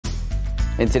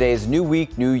In today's New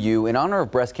Week, New You, in honor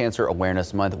of Breast Cancer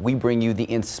Awareness Month, we bring you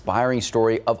the inspiring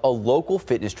story of a local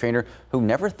fitness trainer who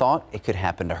never thought it could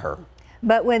happen to her.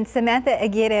 But when Samantha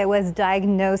Aguirre was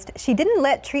diagnosed, she didn't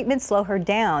let treatment slow her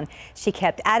down. She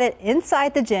kept at it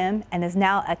inside the gym and is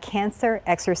now a cancer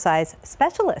exercise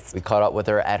specialist. We caught up with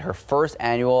her at her first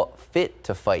annual Fit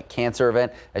to Fight Cancer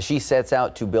event as she sets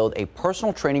out to build a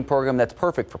personal training program that's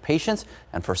perfect for patients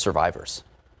and for survivors.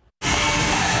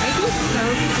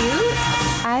 So cute.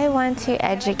 I want to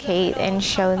educate and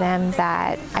show them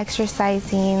that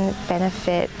exercising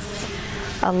benefits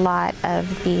a lot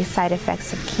of the side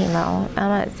effects of chemo. I'm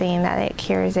not saying that it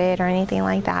cures it or anything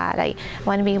like that. I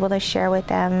want to be able to share with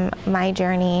them my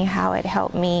journey, how it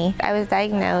helped me. I was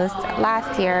diagnosed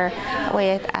last year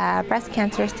with breast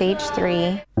cancer stage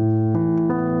 3.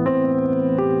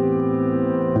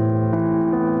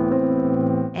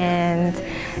 And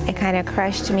it kind of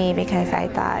crushed me because I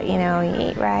thought, you know, you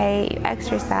eat right, you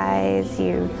exercise,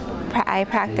 I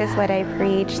practice what I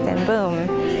preached, and boom,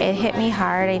 it hit me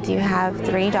hard. I do have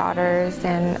 3 daughters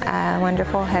and a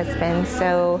wonderful husband,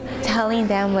 so telling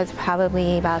them was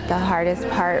probably about the hardest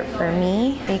part for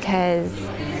me because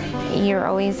you're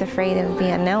always afraid of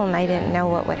the unknown. I didn't know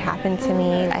what would happen to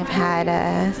me. I've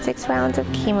had 6 rounds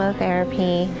of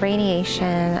chemotherapy,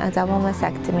 radiation, a double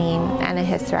mastectomy, and a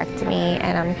hysterectomy,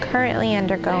 and I'm currently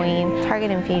undergoing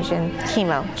target infusion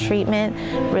chemo. Treatment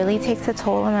really takes a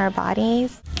toll on our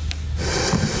bodies.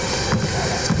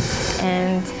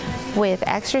 And with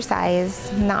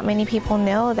exercise, not many people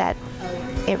know that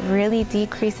it really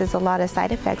decreases a lot of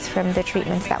side effects from the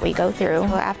treatments that we go through.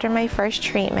 After my first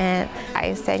treatment,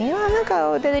 I said, you know, I'm gonna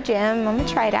go to the gym, I'm gonna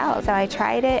try it out. So I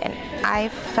tried it and I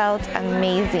felt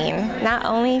amazing, not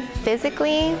only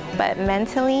physically, but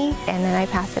mentally. And then I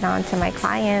passed it on to my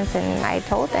clients and I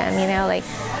told them, you know, like,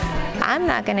 I'm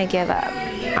not gonna give up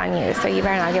on you, so you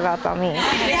better not give up on me.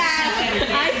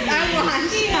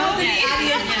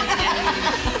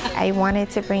 I wanted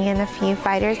to bring in a few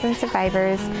fighters and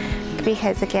survivors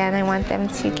because, again, I want them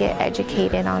to get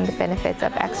educated on the benefits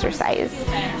of exercise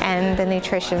and the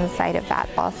nutrition side of that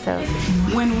also.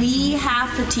 When we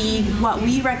have fatigue, what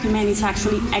we recommend is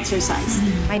actually exercise.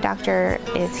 My doctor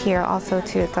is here also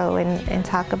to go and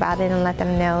talk about it and let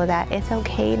them know that it's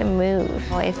okay to move.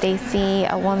 If they see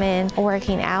a woman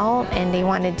working out and they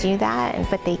want to do that,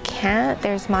 but they can't,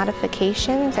 there's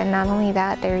modifications, and not only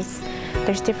that, there's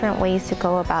different ways to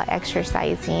go about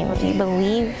exercising. You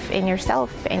believe in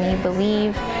yourself and you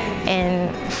believe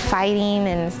in fighting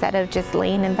instead of just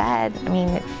laying in bed. I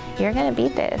mean, you're gonna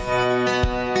beat this.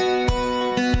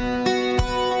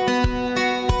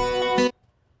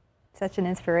 Such an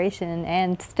inspiration,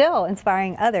 and still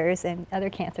inspiring others and other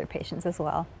cancer patients as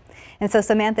well. And so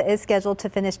Samantha is scheduled to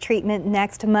finish treatment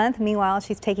next month. Meanwhile,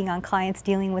 she's taking on clients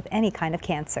dealing with any kind of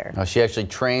cancer. Now, she actually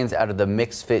trains out of the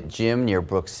Mixed Fit Gym near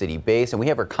Brooks City Base, and we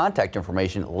have her contact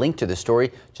information linked to the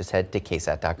story. Just head to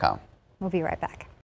ksat.com. We'll be right back.